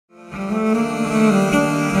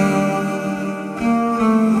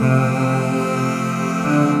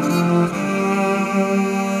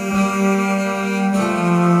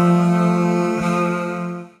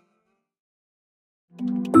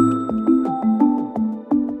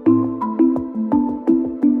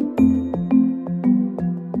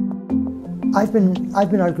I've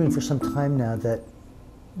been arguing for some time now that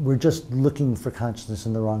we're just looking for consciousness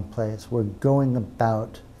in the wrong place. We're going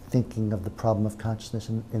about thinking of the problem of consciousness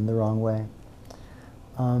in the wrong way.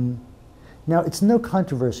 Now, it's no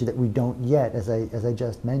controversy that we don't yet, as I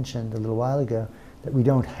just mentioned a little while ago, that we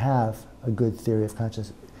don't have a good theory of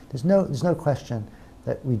consciousness. There's no question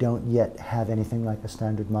that we don't yet have anything like a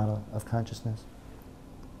standard model of consciousness.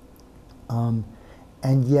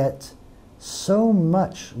 And yet, so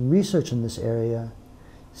much research in this area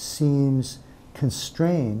seems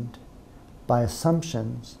constrained by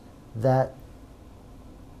assumptions that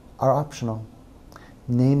are optional,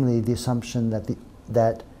 namely the assumption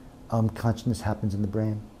that consciousness happens in the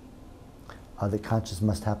brain, that consciousness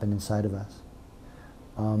must happen inside of us.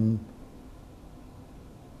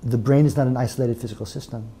 The brain is not an isolated physical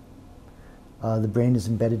system. The brain is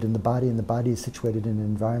embedded in the body, and the body is situated in an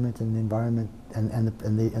environment, and the environment and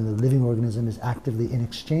the living organism is actively in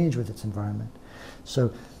exchange with its environment.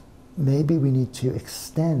 So maybe we need to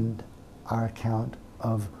extend our account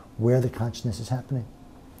of where the consciousness is happening.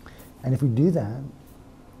 And if we do that,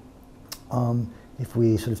 if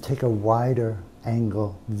we sort of take a wider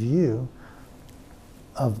angle view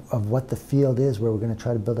of what the field is where we're going to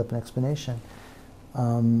try to build up an explanation,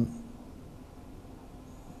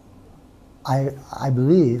 I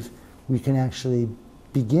believe we can actually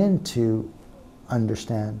begin to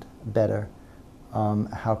understand better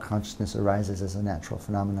how consciousness arises as a natural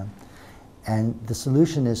phenomenon. And the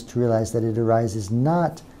solution is to realize that it arises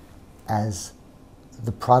not as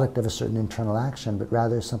the product of a certain internal action, but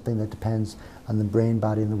rather something that depends on the brain,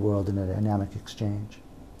 body, and the world in a dynamic exchange.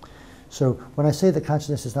 So when I say that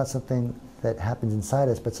consciousness is not something that happens inside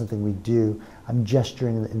us, but something we do, I'm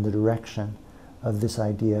gesturing in the direction of this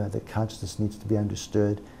idea that consciousness needs to be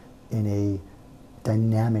understood in a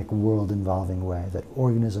dynamic, world-involving way, that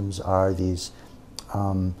organisms are these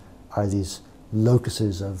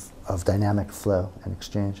locuses of dynamic flow and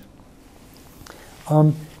exchange.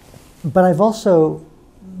 But I've also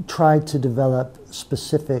tried to develop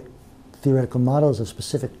specific theoretical models of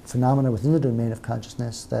specific phenomena within the domain of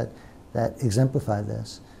consciousness that exemplify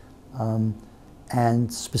this,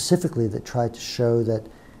 and specifically that try to show that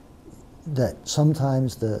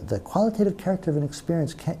sometimes the qualitative character of an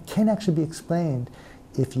experience can actually be explained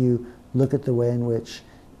if you look at the way in which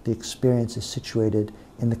the experience is situated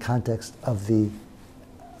in the context of the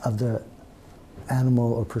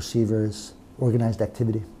animal or perceiver's organized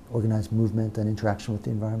activity, organized movement and interaction with the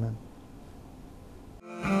environment.